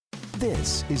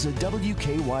This is a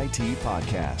WKYT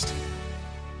podcast.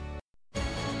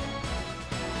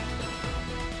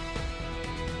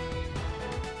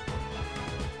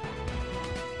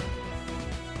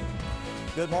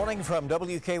 Good morning from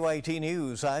WKYT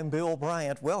News. I'm Bill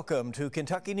Bryant. Welcome to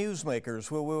Kentucky Newsmakers,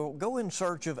 where we'll go in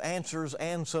search of answers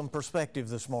and some perspective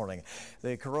this morning.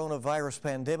 The coronavirus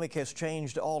pandemic has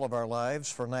changed all of our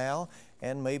lives for now,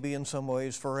 and maybe in some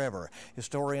ways forever.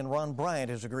 Historian Ron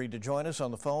Bryant has agreed to join us on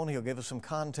the phone. He'll give us some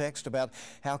context about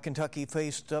how Kentucky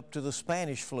faced up to the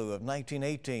Spanish flu of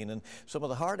 1918 and some of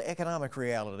the hard economic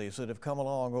realities that have come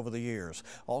along over the years.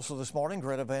 Also this morning,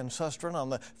 Greta Van Susteren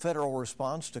on the federal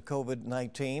response to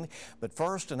COVID-19. But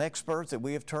first, an expert that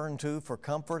we have turned to for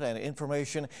comfort and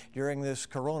information during this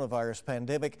coronavirus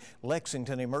pandemic,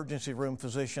 Lexington Emergency Room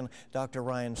physician, Dr.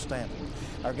 Ryan Stanton.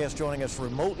 Our guest joining us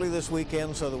remotely this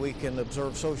weekend so that we can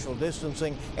observe social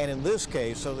distancing, and in this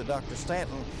case, so that Dr.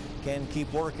 Stanton can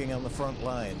keep working on the front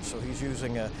lines. So he's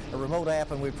using a remote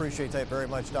app, and we appreciate that very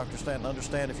much, Dr. Stanton.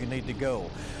 Understand if you need to go.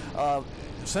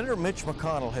 Senator Mitch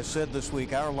McConnell has said this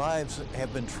week, our lives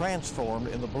have been transformed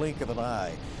in the blink of an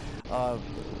eye.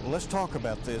 Let's talk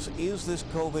about this. Is this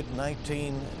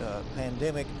COVID-19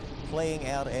 pandemic playing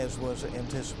out as was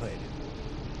anticipated?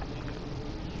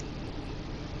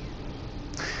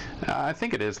 I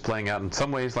think it is playing out in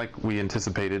some ways like we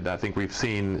anticipated. I think we've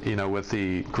seen, with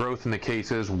the growth in the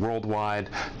cases worldwide,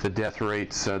 the death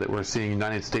rates that we're seeing in the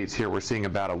United States here, we're seeing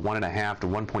about a 1.5 to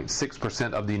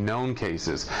 1.6% of the known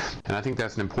cases. And I think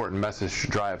that's an important message to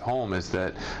drive home, is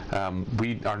that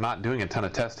we are not doing a ton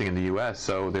of testing in the U.S.,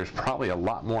 so there's probably a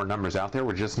lot more numbers out there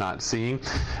we're just not seeing.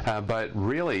 But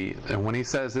really, when he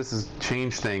says this has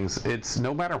changed things, it's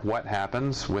no matter what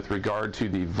happens with regard to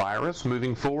the virus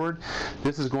moving forward,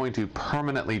 this is going to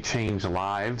permanently change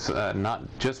lives, not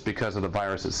just because of the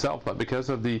virus itself, but because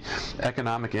of the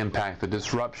economic impact, the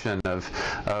disruption of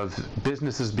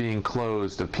businesses being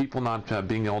closed, of people not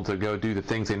being able to go do the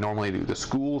things they normally do, the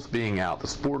schools being out, the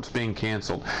sports being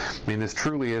canceled. I mean, this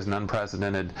truly is an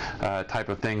unprecedented type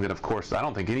of thing that, of course, I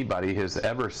don't think anybody has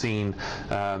ever seen,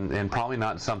 and probably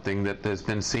not something that has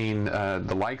been seen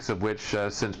the likes of which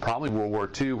since probably World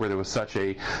War II, where there was such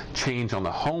a change on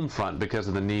the home front because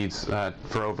of the needs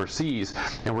for overseas.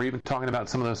 And we're even talking about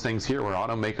some of those things here where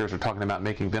automakers are talking about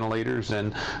making ventilators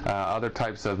and other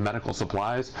types of medical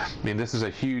supplies. I mean, this is a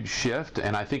huge shift,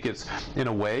 and I think it's, in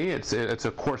a way, it's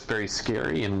of course very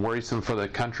scary and worrisome for the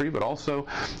country, but also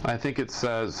I think it's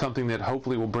something that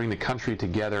hopefully will bring the country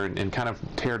together and kind of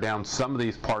tear down some of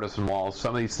these partisan walls,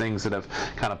 some of these things that have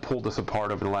kind of pulled us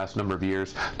apart over the last number of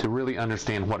years, to really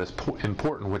understand what is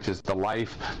important, which is the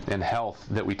life and health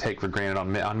that we take for granted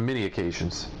on many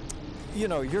occasions. You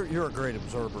know, you're a great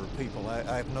observer of people.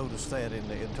 I've noticed that in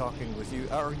talking with you.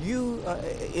 Are you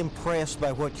impressed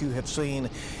by what you have seen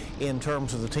in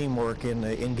terms of the teamwork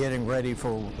in getting ready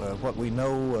for what we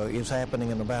know is happening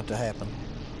and about to happen?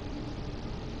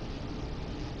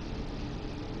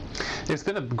 It's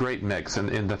been a great mix,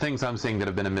 and the things I'm seeing that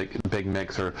have been a big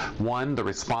mix are, one, the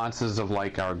responses of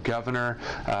like our governor,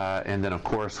 and then of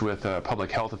course with public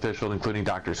health officials, including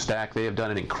Dr. Stack. They have done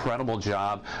an incredible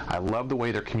job. I love the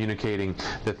way they're communicating.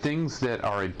 The things that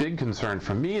are a big concern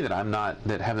for me that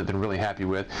haven't been really happy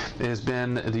with has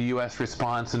been the U.S.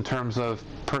 response in terms of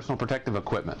personal protective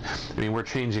equipment. I mean, we're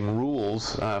changing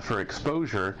rules for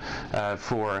exposure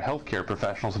for healthcare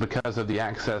professionals because of the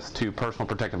access to personal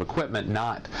protective equipment,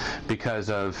 not because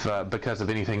of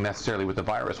anything necessarily with the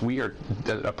virus. We are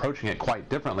approaching it quite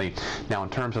differently. Now, in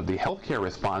terms of the healthcare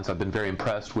response, I've been very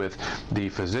impressed with the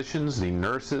physicians, the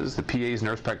nurses, the PAs,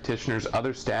 nurse practitioners,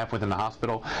 other staff within the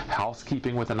hospital,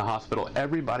 housekeeping within the hospital,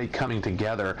 everybody coming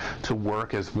together to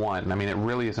work as one. I mean, it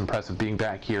really is impressive being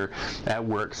back here at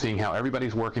work, seeing how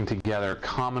everybody's working together,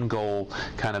 common goal,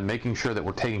 kind of making sure that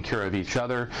we're taking care of each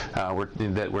other,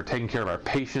 that we're taking care of our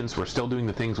patients, we're still doing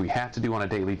the things we have to do on a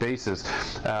daily basis.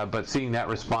 But seeing that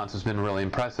response has been really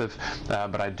impressive.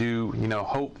 But I do,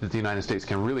 hope that the United States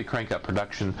can really crank up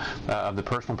production of the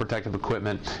personal protective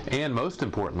equipment. And most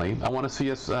importantly, I want to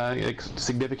see us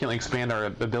significantly expand our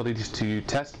abilities to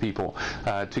test people,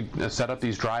 to set up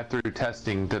these drive-through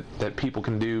testing that people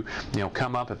can do,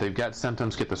 come up if they've got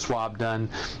symptoms, get the swab done,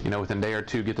 within a day or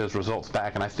two, get those results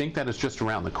back. And I think that is just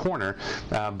around the corner.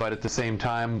 But at the same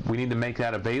time, we need to make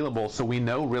that available so we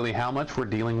know really how much we're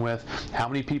dealing with, how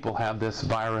many people have this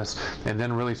virus, and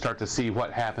then really start to see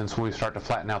what happens when we start to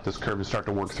flatten out this curve and start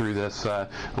to work through this over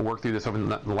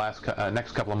the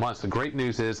next couple of months. The great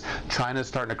news is China's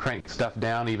starting to crank stuff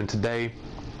down even today.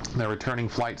 They're returning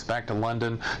flights back to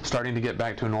London, starting to get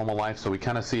back to a normal life, so we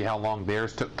kind of see how long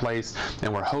theirs took place,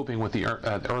 and we're hoping with the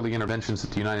early interventions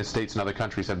that the United States and other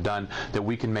countries have done that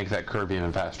we can make that curve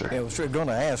even faster. Yeah, I was going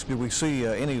to ask, do we see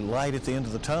any light at the end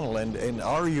of the tunnel, and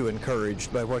are you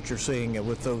encouraged by what you're seeing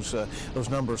with those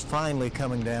numbers finally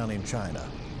coming down in China?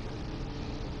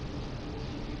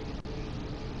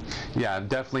 Yeah, I'm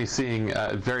definitely seeing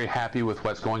very happy with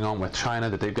what's going on with China,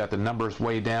 that they've got the numbers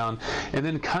way down. And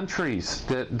then countries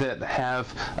that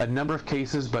have a number of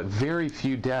cases but very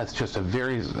few deaths, just a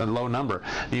very low number.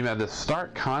 You have the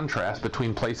stark contrast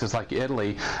between places like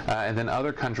Italy and then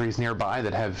other countries nearby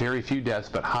that have very few deaths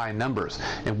but high numbers.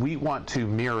 And we want to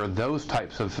mirror those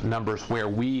types of numbers where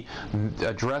we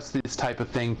address this type of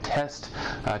thing, test,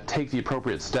 take the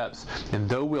appropriate steps, and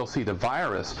though we'll see the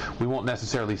virus, we won't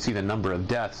necessarily see the number of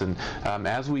deaths. And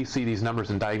as we see these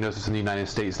numbers in diagnosis in the United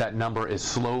States, that number is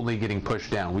slowly getting pushed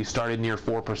down. We started near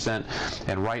 4%,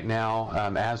 and right now,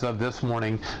 as of this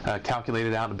morning,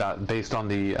 calculated out about based on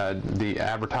the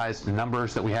advertised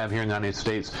numbers that we have here in the United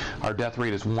States, our death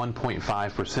rate is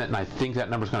 1.5%, and I think that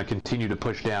number is going to continue to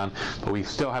push down. But we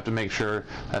still have to make sure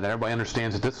that everybody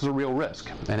understands that this is a real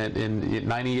risk, and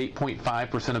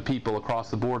 98.5% of people across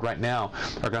the board right now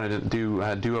are going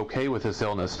to do okay with this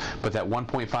illness. But that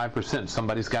 1.5%,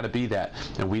 somebody's got to be that,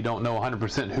 and we don't know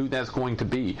 100% who that's going to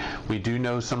be. We do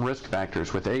know some risk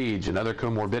factors with age and other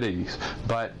comorbidities,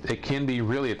 but it can be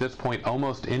really at this point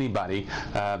almost anybody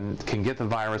can get the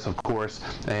virus, of course,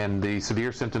 and the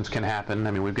severe symptoms can happen.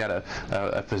 I mean, we've got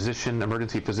a physician,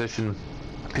 emergency physician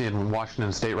in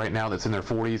Washington State right now that's in their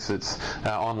 40s, that's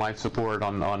on life support,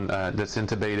 that's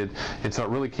intubated, and so it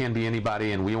really can be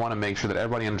anybody, and we want to make sure that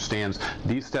everybody understands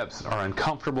these steps are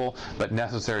uncomfortable but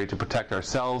necessary to protect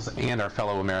ourselves and our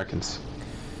fellow Americans.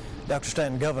 Dr.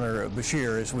 Stanton, Governor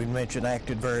Beshear, as we mentioned,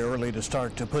 acted very early to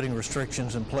start putting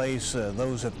restrictions in place.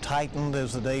 Those have tightened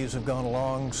as the days have gone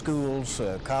along. Schools,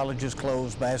 colleges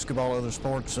closed, basketball, other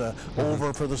sports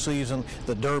over for the season.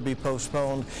 The Derby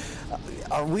postponed.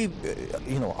 Are we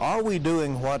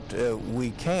doing what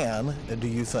we can? Do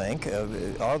you think?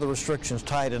 Are the restrictions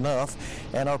tight enough,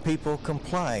 and are people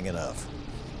complying enough?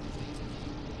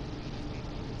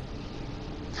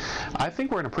 I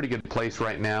think we're in a pretty good place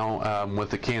right now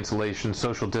with the cancellation,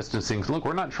 social distancing. Look,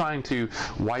 we're not trying to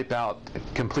wipe out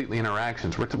completely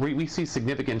interactions. We see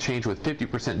significant change with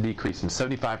 50% decrease and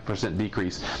 75%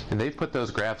 decrease, and they've put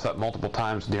those graphs up multiple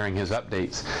times during his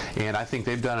updates, and I think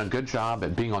they've done a good job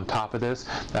at being on top of this.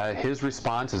 His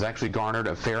response has actually garnered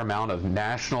a fair amount of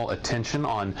national attention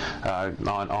on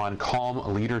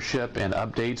calm leadership and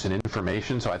updates and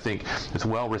information, so I think it's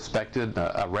well respected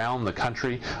around the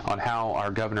country on how our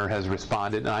governor has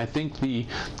responded, and I think the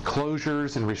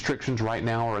closures and restrictions right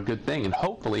now are a good thing, and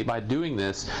hopefully by doing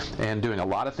this and doing a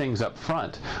lot of things up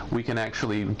front, we can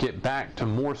actually get back to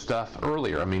more stuff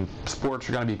earlier. I mean, sports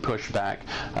are going to be pushed back,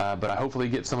 but I hopefully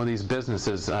get some of these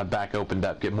businesses back opened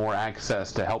up, get more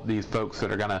access to help these folks that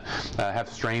are going to have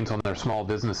strains on their small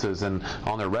businesses and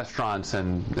on their restaurants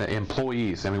and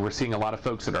employees. I mean, we're seeing a lot of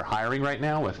folks that are hiring right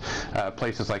now with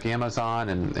places like Amazon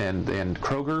and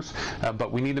Kroger's,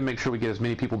 but we need to make sure we get as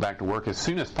many people back to work as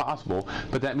soon as possible,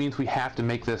 but that means we have to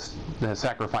make this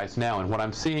sacrifice now. And what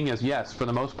I'm seeing is, yes, for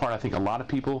the most part, I think a lot of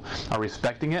people are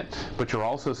respecting it, but you're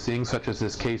also seeing, such as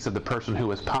this case of the person who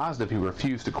was positive, who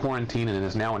refused to quarantine and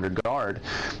is now under guard,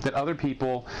 that other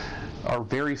people are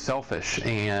very selfish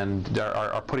and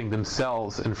are putting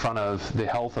themselves in front of the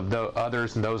health of the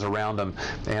others and those around them.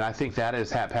 And I think that is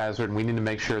haphazard, and we need to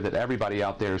make sure that everybody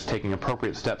out there is taking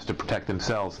appropriate steps to protect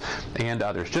themselves and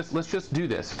others. Let's just do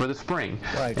this for the spring.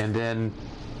 Right. And then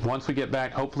once we get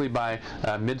back, hopefully by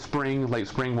mid-spring, late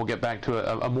spring, we'll get back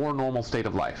to a more normal state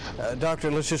of life.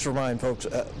 Doctor, let's just remind folks,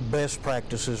 best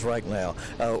practices right now.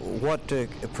 What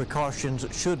precautions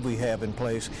should we have in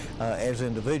place as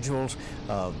individuals,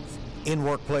 in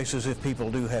workplaces if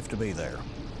people do have to be there?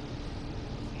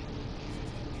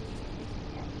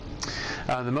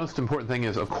 The most important thing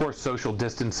is, of course, social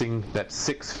distancing. That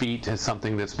 6 feet is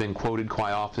something that's been quoted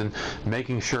quite often.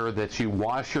 Making sure that you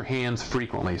wash your hands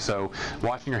frequently. So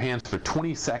washing your hands for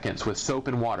 20 seconds with soap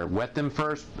and water. Wet them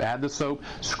first, add the soap,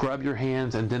 scrub your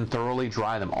hands, and then thoroughly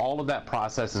dry them. All of that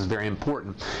process is very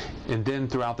important. And then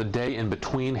throughout the day, in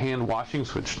between hand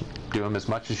washings, which do them as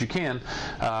much as you can,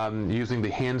 using the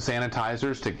hand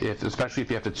sanitizers, especially if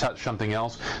you have to touch something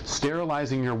else,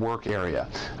 sterilizing your work area.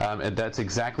 And that's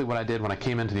exactly what I did when I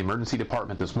came into the emergency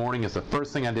department this morning is the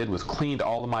first thing I did was cleaned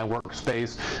all of my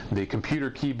workspace, the computer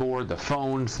keyboard, the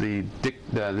phones, the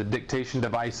dictation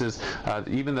devices,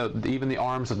 even the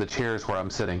arms of the chairs where I'm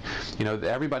sitting. You know,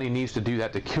 everybody needs to do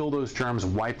that to kill those germs,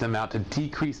 wipe them out, to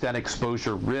decrease that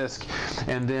exposure risk,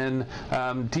 and then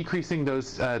decreasing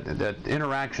those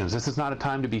interactions. This is not a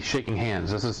time to be shaking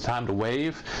hands. This is time to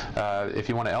wave. If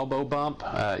you want to elbow bump,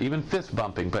 even fist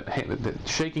bumping, but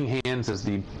shaking hands is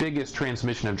the biggest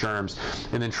transmission of germs,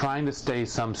 and then trying to stay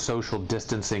some social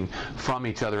distancing from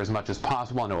each other as much as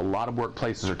possible. I know a lot of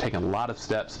workplaces are taking a lot of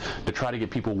steps to try to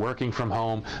get people working from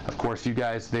home. Of course, you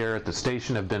guys there at the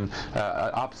station have been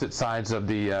opposite sides of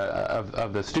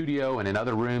the studio and in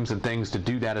other rooms and things to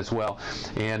do that as well.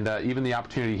 And even the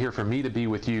opportunity here for me to be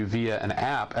with you via an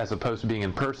app as opposed to being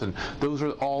in person, those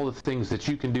are all the things that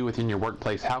you can do within your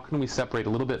workplace. How can we separate a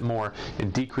little bit more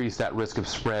and decrease that risk of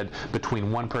spread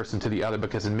between one person to the other?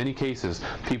 Because in many cases,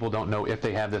 people don't know if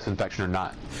they have this infection or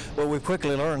not. Well, we've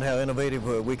quickly learned how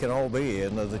innovative we can all be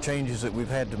and the changes that we've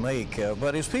had to make.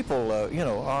 But as people,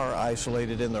 are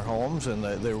isolated in their homes and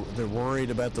they're worried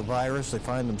about the virus, they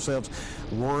find themselves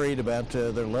worried about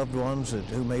their loved ones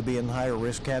who may be in higher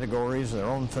risk categories, their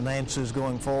own finances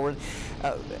going forward.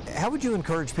 How would you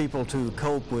encourage people to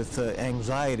cope with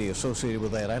anxiety associated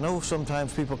with that? I know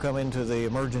sometimes people come into the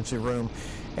emergency room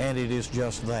and it is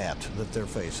just that they're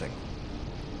facing.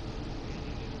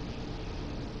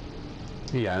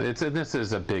 Yeah, this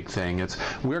is a big thing.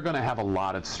 We're going to have a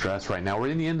lot of stress right now.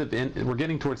 We're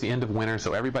getting towards the end of winter,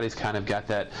 so everybody's kind of got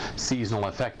that seasonal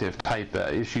affective type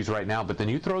issues right now. But then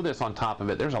you throw this on top of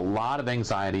it, there's a lot of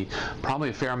anxiety, probably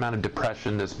a fair amount of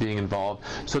depression that's being involved.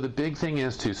 So the big thing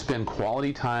is to spend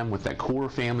quality time with that core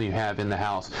family you have in the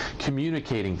house,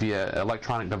 communicating via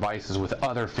electronic devices with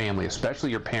other family,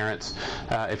 especially your parents,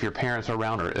 if your parents are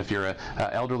around, or if you're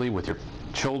elderly, with your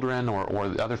children or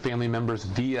other family members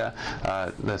via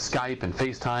the Skype and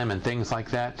FaceTime and things like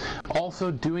that.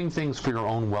 Also doing things for your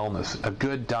own wellness, a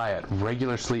good diet,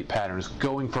 regular sleep patterns,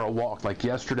 going for a walk like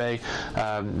yesterday,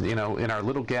 in our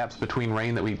little gaps between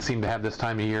rain that we seem to have this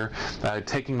time of year,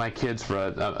 taking my kids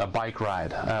for a bike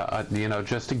ride,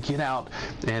 just to get out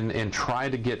and try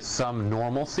to get some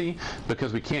normalcy,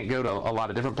 because we can't go to a lot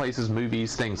of different places,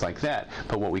 movies, things like that.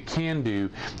 But what we can do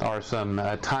are some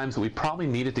times that we probably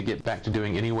needed to get back to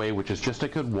doing anyway, which is just a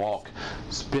good walk,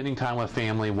 spending time with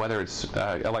family, whether it's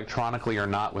electronically or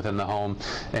not within the home,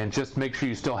 and just make sure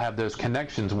you still have those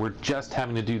connections. We're just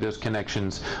having to do those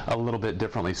connections a little bit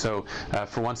differently. So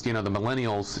for once, the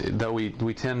millennials, though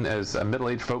we tend as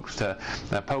middle-aged folks to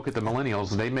poke at the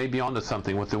millennials, they may be onto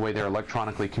something with the way they're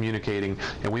electronically communicating,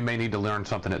 and we may need to learn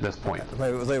something at this point.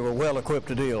 They were well equipped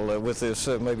to deal with this,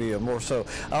 maybe more so.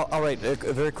 All right,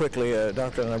 very quickly,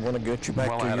 Doctor, and I want to get you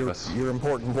back to your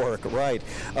important work. Right.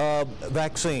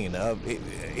 Vaccine,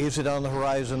 is it on the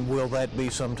horizon? Will that be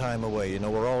some time away?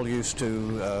 We're all used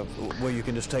to where you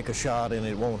can just take a shot and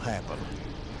it won't happen.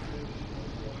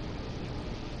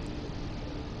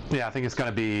 Yeah, I think it's going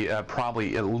to be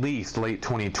probably at least late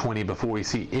 2020 before we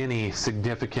see any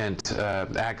significant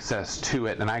access to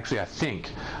it. And actually, I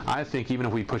think even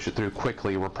if we push it through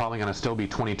quickly, we're probably going to still be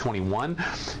 2021.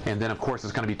 And then, of course,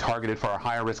 it's going to be targeted for our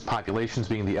higher risk populations,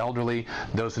 being the elderly,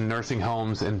 those in nursing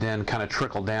homes, and then kind of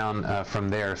trickle down from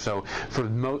there. So for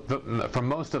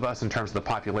most of us in terms of the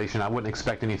population, I wouldn't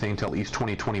expect anything until at least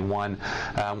 2021.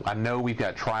 I know we've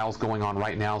got trials going on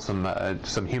right now,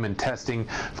 some human testing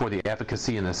for the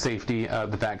efficacy and the safety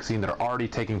of the vaccine that are already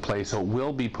taking place, so it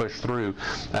will be pushed through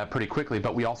pretty quickly.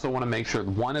 But we also want to make sure,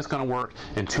 one, it's going to work,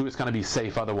 and two, it's going to be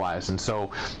safe otherwise. And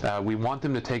so we want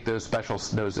them to take those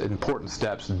important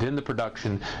steps, then the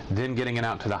production, then getting it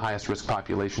out to the highest risk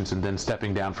populations, and then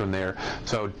stepping down from there.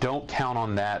 So don't count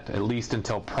on that, at least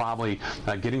until probably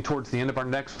getting towards the end of our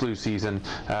next flu season,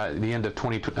 the end of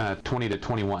 2020 to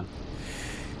 21.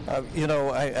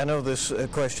 I know this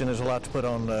question is a lot to put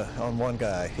on one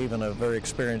guy, even a very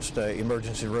experienced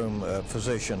emergency room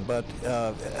physician, but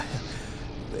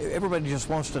everybody just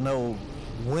wants to know,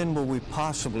 when will we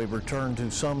possibly return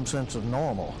to some sense of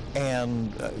normal?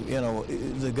 And,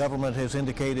 the government has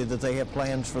indicated that they have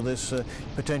plans for this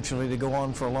potentially to go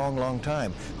on for a long, long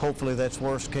time. Hopefully that's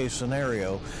worst case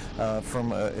scenario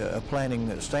from a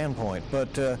planning standpoint.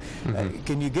 But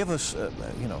can you give us,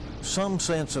 some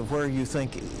sense of where you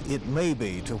think it may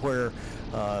be, to where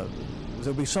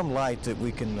there'll be some light that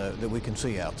we can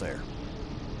see out there?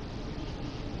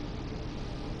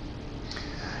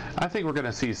 I think we're going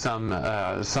to see some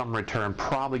return,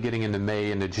 probably getting into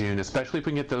May, into June, especially if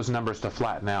we can get those numbers to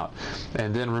flatten out.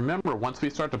 And then remember, once we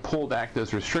start to pull back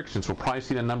those restrictions, we'll probably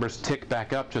see the numbers tick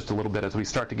back up just a little bit as we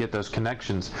start to get those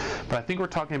connections. But I think we're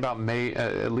talking about May,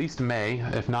 at least May,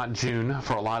 if not June,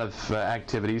 for a lot of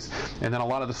activities. And then a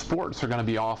lot of the sports are going to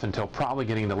be off until probably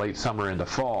getting into late summer into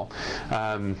fall.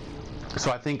 So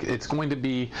I think it's going to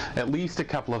be at least a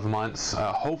couple of months.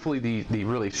 Hopefully the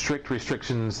really strict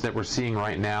restrictions that we're seeing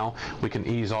right now, we can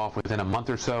ease off within a month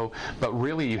or so. But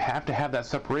really, you have to have that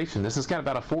separation. This has got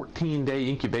about a 14-day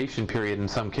incubation period in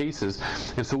some cases.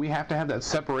 And so we have to have that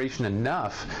separation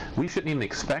enough. We shouldn't even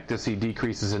expect to see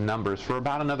decreases in numbers for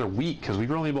about another week, because we've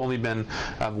really only been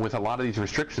with a lot of these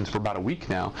restrictions for about a week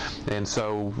now. And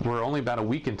so we're only about a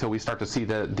week until we start to see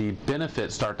the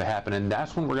benefits start to happen. And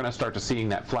that's when we're going to start to seeing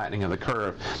that flattening of the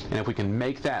curve. And if we can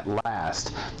make that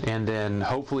last, and then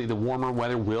hopefully the warmer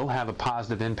weather will have a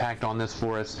positive impact on this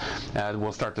for us,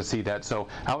 we'll start to see that. So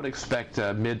I would expect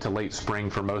mid to late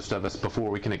spring for most of us before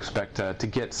we can expect to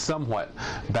get somewhat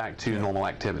back to normal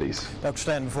activities. Dr.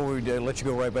 Stanton, before we let you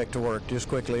go right back to work, just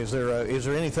quickly, is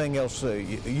there anything else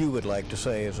you would like to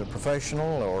say as a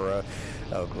professional or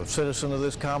a citizen of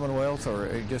this Commonwealth,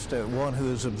 or just one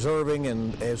who is observing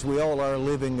and, as we all are,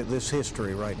 living this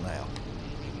history right now?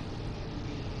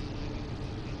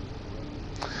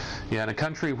 Yeah, in a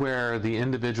country where the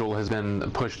individual has been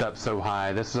pushed up so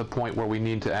high, this is a point where we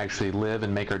need to actually live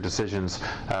and make our decisions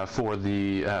for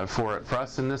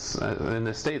us in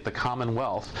this state, the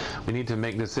Commonwealth. We need to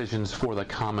make decisions for the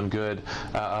common good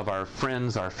of our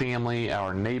friends, our family,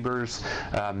 our neighbors,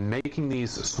 making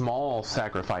these small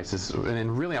sacrifices.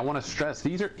 And really, I want to stress,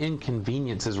 these are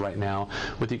inconveniences right now,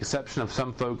 with the exception of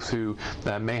some folks who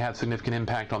may have significant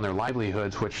impact on their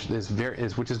livelihoods, which is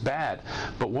bad.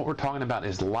 But what we're talking about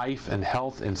is life and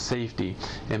health and safety.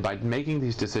 And by making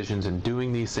these decisions and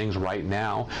doing these things right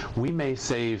now, we may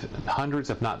save hundreds,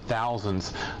 if not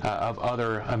thousands, of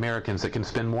other Americans that can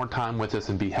spend more time with us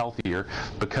and be healthier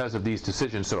because of these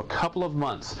decisions. So a couple of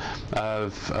months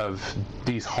of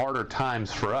these harder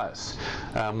times for us,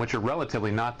 which are relatively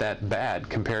not that bad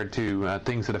compared to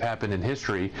things that have happened in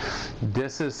history,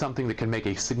 this is something that can make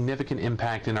a significant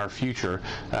impact in our future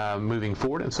moving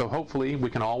forward. And so hopefully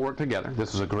we can all work together.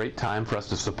 This is a great time for us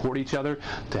to support each other,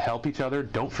 to help each other.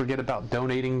 Don't forget about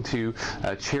donating to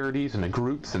charities and to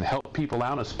groups, and help people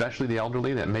out, especially the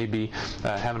elderly that may be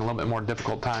having a little bit more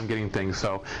difficult time getting things.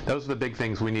 So those are the big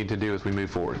things we need to do as we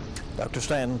move forward. Dr.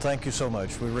 Stanton, thank you so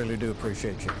much. We really do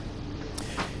appreciate you.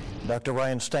 Dr.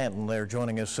 Ryan Stanton there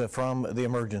joining us from the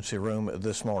emergency room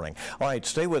this morning. All right,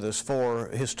 stay with us for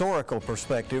historical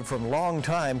perspective from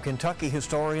longtime Kentucky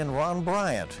historian Ron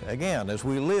Bryant. Again, as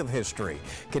we live history.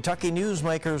 Kentucky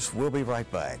Newsmakers, we'll be right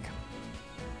back.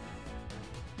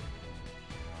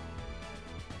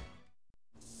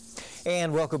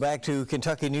 And welcome back to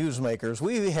Kentucky Newsmakers.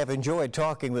 We have enjoyed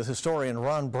talking with historian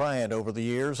Ron Bryant over the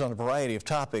years on a variety of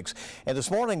topics. And this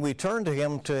morning we turn to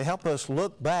him to help us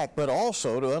look back, but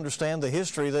also to understand the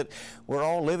history that we're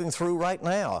all living through right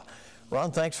now.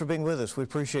 Ron, thanks for being with us. We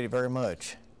appreciate it very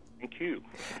much. Thank you.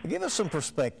 Give us some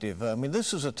perspective. I mean,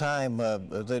 this is a time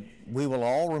that we will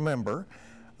all remember.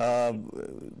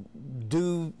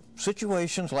 Do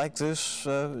situations like this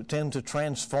tend to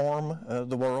transform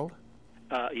the world?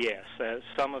 Yes,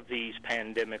 some of these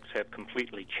pandemics have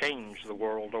completely changed the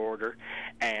world order,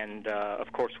 and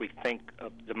of course we think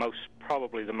of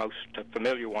probably the most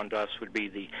familiar one to us would be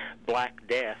the Black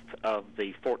Death of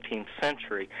the 14th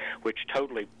century, which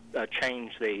totally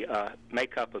changed the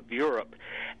makeup of Europe,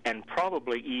 and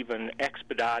probably even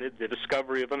expedited the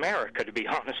discovery of America, to be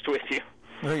honest with you.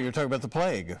 You're talking about the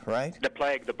plague, right? The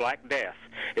plague, the Black Death.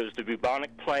 It was the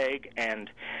bubonic plague, and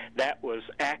that was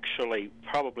actually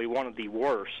probably one of the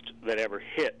worst that ever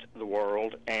hit the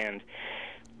world. And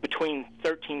between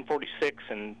 1346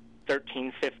 and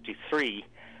 1353,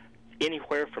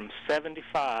 anywhere from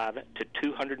 75 to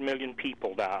 200 million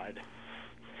people died.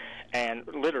 And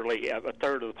literally a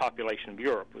third of the population of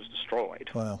Europe was destroyed.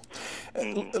 Wow.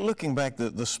 Looking back,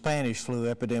 the Spanish flu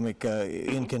epidemic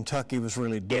in Kentucky was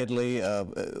really deadly.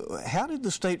 How did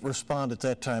the state respond at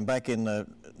that time, back in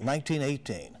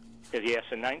 1918? Yes,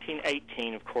 in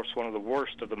 1918, of course, one of the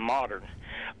worst of the modern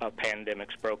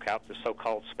pandemics broke out, the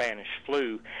so-called Spanish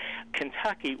flu.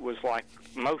 Kentucky was like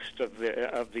most of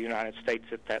the United States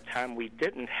at that time. We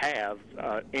didn't have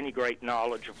any great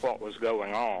knowledge of what was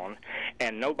going on,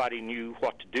 and nobody knew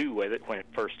what to do with it when it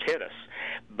first hit us.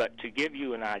 But to give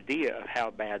you an idea of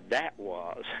how bad that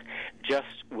was, just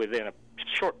within a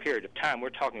short period of time, we're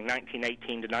talking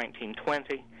 1918 to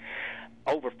 1920,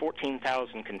 over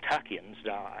 14,000 Kentuckians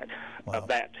died of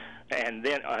that. and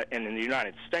then and in the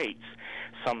United States,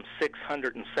 some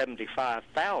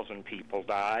 675,000 people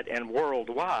died, and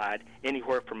worldwide,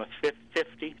 anywhere from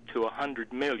 50 to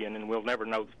 100 million, and we'll never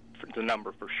know the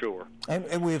number for sure.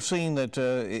 And we have seen that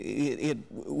it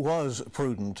was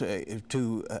prudent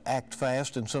to act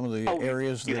fast in some of the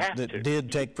areas that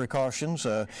did take precautions.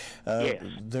 Yes.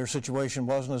 Their situation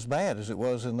wasn't as bad as it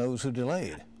was in those who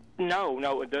delayed.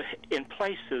 No. In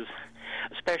places,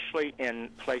 especially in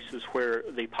places where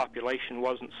the population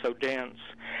wasn't so dense,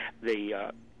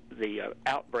 the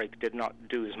outbreak did not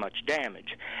do as much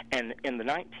damage. And in the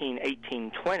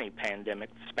 1918-20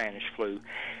 pandemic, the Spanish flu,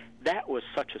 that was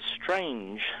such a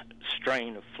strange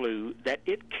strain of flu that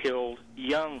it killed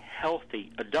young,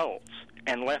 healthy adults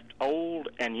and left old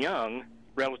and young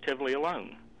relatively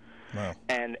alone. Wow.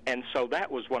 And so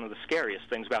that was one of the scariest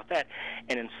things about that.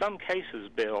 And in some cases,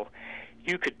 Bill,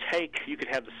 you could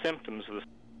have the symptoms of the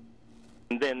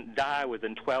and then die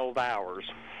within 12 hours.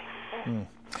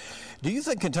 Do you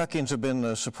think Kentuckians have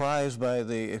been surprised by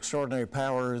the extraordinary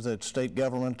power that state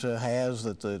government has,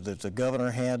 that the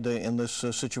governor had in this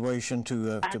situation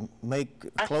to make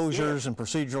closures and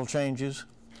procedural changes?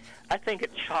 I think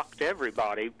it shocked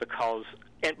everybody but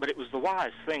it was the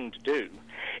wise thing to do.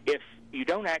 If you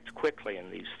don't act quickly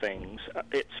in these things,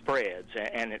 it spreads,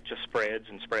 and it just spreads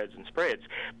and spreads and spreads.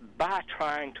 By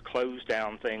trying to close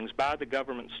down things, by the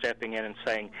government stepping in and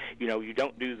saying, you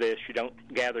don't do this, you don't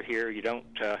gather here, you don't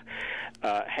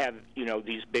have,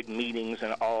 these big meetings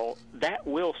and all, that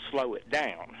will slow it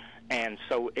down. And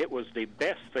so it was the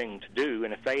best thing to do,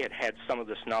 and if they had had some of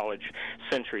this knowledge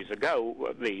centuries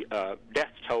ago, the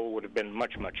death toll would have been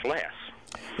much, much less.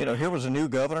 Here was a new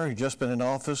governor who'd just been in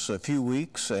office a few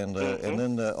weeks, and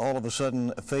then all of a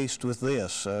sudden faced with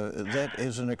this. That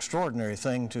is an extraordinary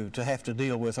thing to have to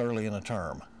deal with early in a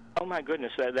term. Oh, my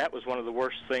goodness, that was one of the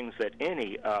worst things that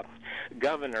any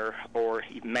governor or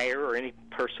mayor or any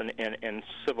person in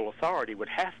civil authority would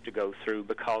have to go through,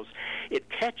 because it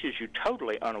catches you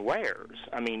totally unawares.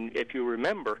 I mean, if you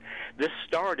remember, this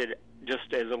started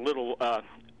just as a little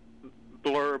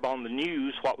blurb on the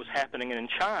news, what was happening in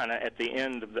China at the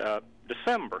end of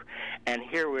December. And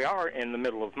here we are in the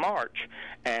middle of March,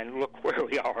 and look where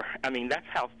we are. I mean, that's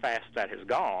how fast that has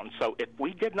gone. So if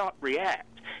we did not react,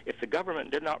 if the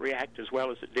government did not react as well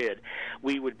as it did,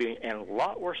 we would be in a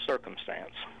lot worse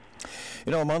circumstance.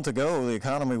 A month ago, the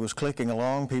economy was clicking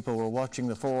along. People were watching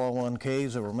the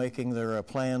 401ks that were making their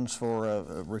plans for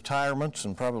retirements,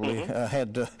 and probably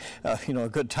had a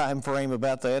good time frame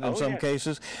about that in some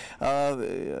cases.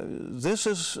 This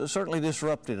has certainly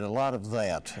disrupted a lot of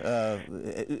that.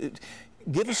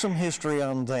 Give us some history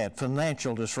on that,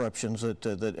 financial disruptions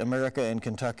that America and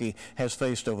Kentucky has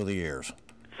faced over the years.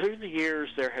 Through the years,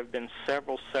 there have been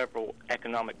several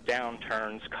economic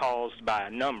downturns caused by a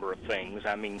number of things.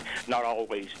 I mean, not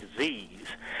always disease.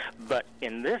 But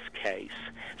in this case,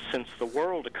 since the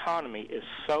world economy is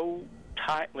so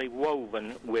tightly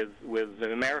woven with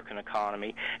the American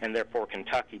economy, and therefore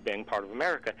Kentucky being part of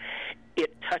America,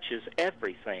 it touches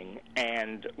everything.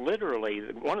 And literally,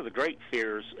 one of the great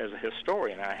fears as a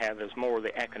historian I have is more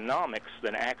the economics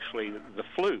than actually the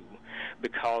flu,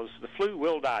 because the flu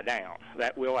will die down.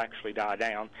 That will actually die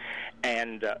down.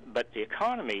 And but the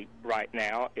economy right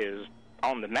now is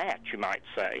on the mat, you might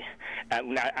say.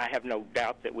 I have no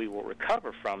doubt that we will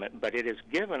recover from it, but it has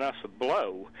given us a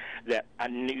blow that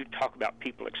you talk about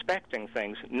people expecting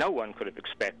things. No one could have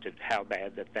expected how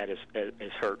bad that has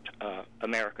hurt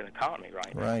American economy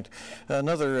right now. Right.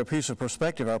 Another piece of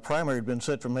perspective, our primary had been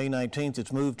set for May 19th.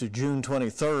 It's moved to June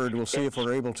 23rd. We'll see if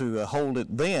we're able to hold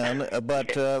it then.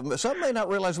 But some may not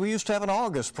realize we used to have an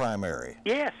August primary.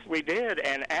 Yes, we did,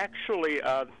 and actually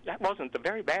that wasn't a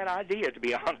very bad idea, to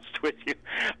be honest with you.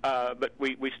 But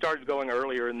we started going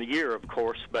earlier in the year, of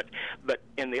course. But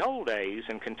in the old days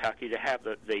in Kentucky, to have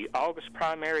the August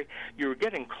primary, you were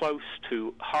getting close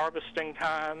to harvesting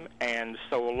time, and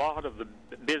so a lot of the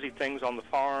busy things on the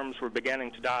farms were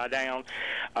beginning to die down.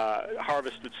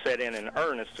 Harvest would set in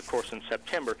earnest, of course, in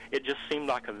September. It just seemed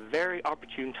like a very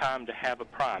opportune time to have a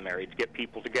primary to get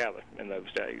people together in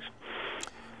those days.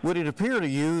 Would it appear to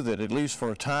you that, at least for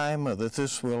a time, that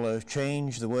this will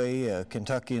change the way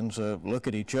Kentuckians look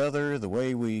at each other, the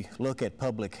way we look at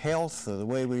public health, the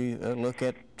way we look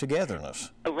at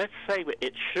togetherness? Let's say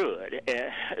it should.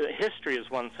 History is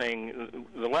one thing.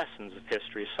 The lessons of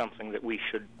history is something that we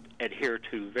should adhere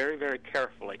to very, very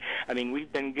carefully. I mean,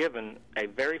 we've been given a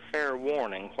very fair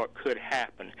warning what could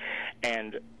happen,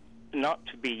 and not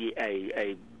to be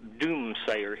a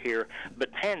doomsayer here,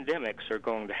 but pandemics are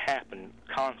going to happen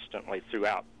constantly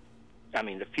throughout. I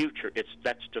mean, the future,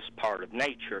 that's just part of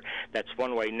nature. That's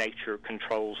one way nature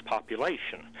controls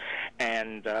population.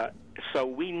 And so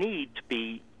we need to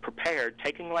be prepared,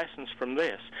 taking lessons from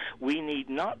this. We need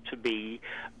not to be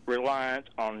reliant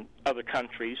on other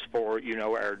countries for,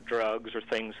 our drugs or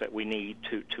things that we need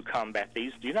to combat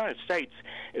these. The United States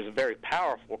is a very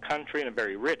powerful country and a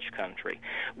very rich country.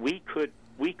 We could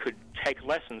take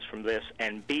lessons from this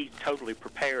and be totally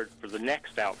prepared for the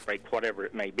next outbreak, whatever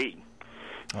it may be.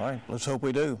 All right, let's hope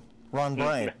we do. Ron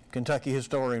Bryant, Kentucky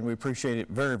historian, we appreciate it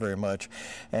very, very much,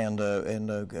 and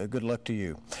good luck to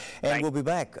you. And Thanks. We'll be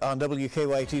back on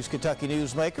WKYT's Kentucky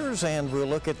Newsmakers, and we'll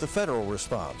look at the federal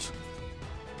response.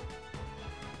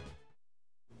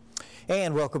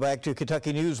 And welcome back to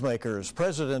Kentucky Newsmakers.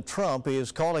 President Trump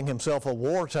is calling himself a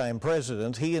wartime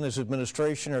president. He and his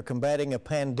administration are combating a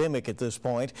pandemic at this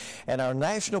point, and our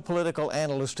national political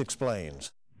analyst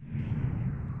explains.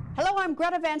 Hello, I'm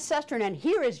Greta Van Susteren, and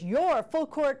here is your Full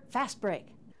Court Fast Break.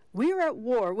 We are at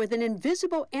war with an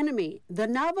invisible enemy, the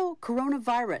novel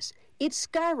coronavirus. It's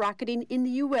skyrocketing in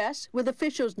the U.S., with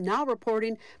officials now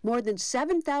reporting more than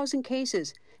 7,000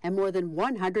 cases and more than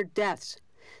 100 deaths.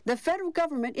 The federal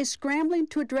government is scrambling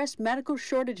to address medical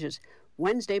shortages.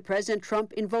 Wednesday, President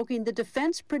Trump invoking the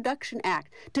Defense Production Act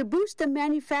to boost the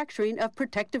manufacturing of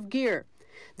protective gear.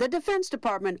 The Defense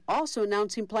Department also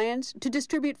announcing plans to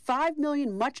distribute 5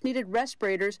 million much-needed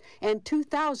respirators and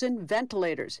 2,000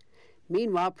 ventilators.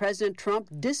 Meanwhile, President Trump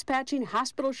dispatching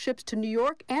hospital ships to New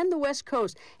York and the West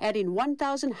Coast, adding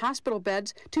 1,000 hospital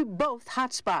beds to both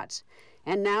hotspots.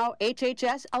 And now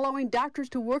HHS allowing doctors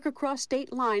to work across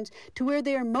state lines to where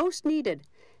they are most needed.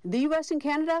 The U.S. and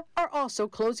Canada are also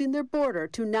closing their border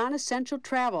to non-essential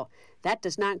travel. That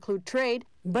does not include trade,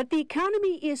 but the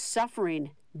economy is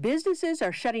suffering. Businesses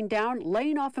are shutting down,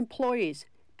 laying off employees.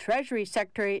 Treasury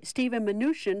Secretary Steven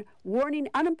Mnuchin warning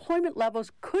unemployment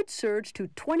levels could surge to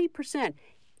 20%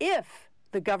 if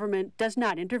the government does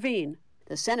not intervene.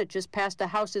 The Senate just passed the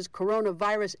House's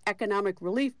coronavirus economic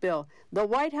relief bill. The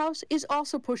White House is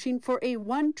also pushing for a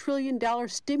 $1 trillion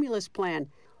stimulus plan.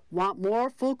 Want more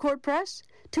Full Court Press?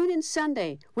 Tune in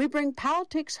Sunday. We bring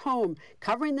politics home,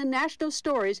 covering the national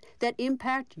stories that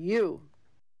impact you.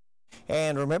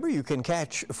 And remember, you can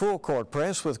catch Full Court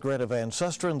Press with Greta Van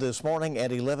Susteren this morning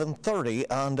at 11:30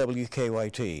 on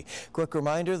WKYT. Quick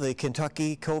reminder, the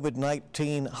Kentucky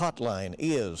COVID-19 hotline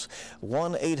is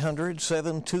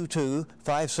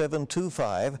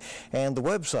 1-800-722-5725, and the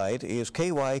website is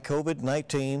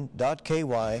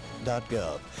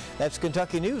kycovid19.ky.gov. That's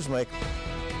Kentucky Newsmaker.